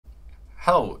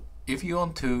Hello, if you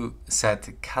want to set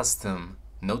custom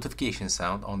notification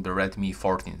sound on the Redmi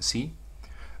 14C,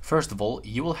 first of all,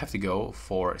 you will have to go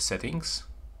for settings.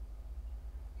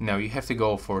 Now you have to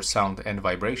go for sound and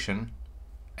vibration,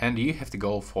 and you have to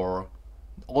go for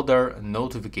other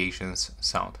notifications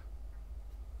sound.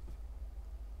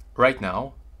 Right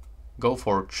now, go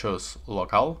for choose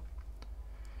local,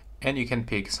 and you can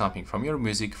pick something from your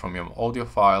music, from your audio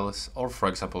files, or for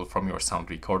example from your sound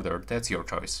recorder. That's your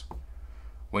choice.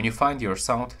 When you find your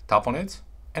sound, tap on it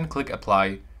and click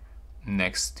apply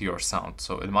next to your sound.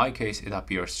 So in my case, it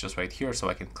appears just right here, so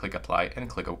I can click apply and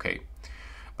click OK.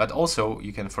 But also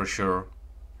you can for sure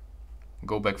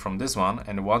go back from this one,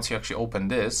 and once you actually open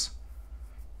this,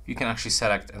 you can actually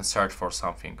select and search for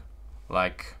something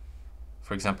like,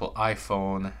 for example,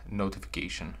 iPhone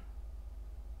notification.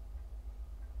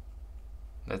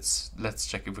 Let's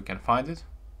check if we can find it.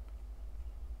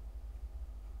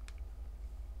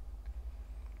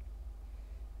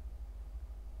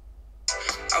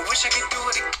 I wish I could do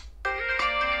it.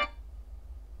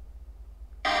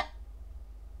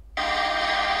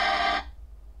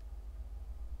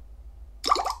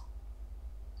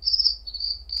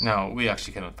 No, we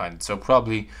actually cannot find it, so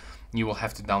probably you will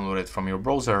have to download it from your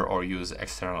browser or use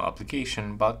external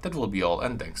application, but that will be all,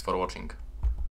 and thanks for watching.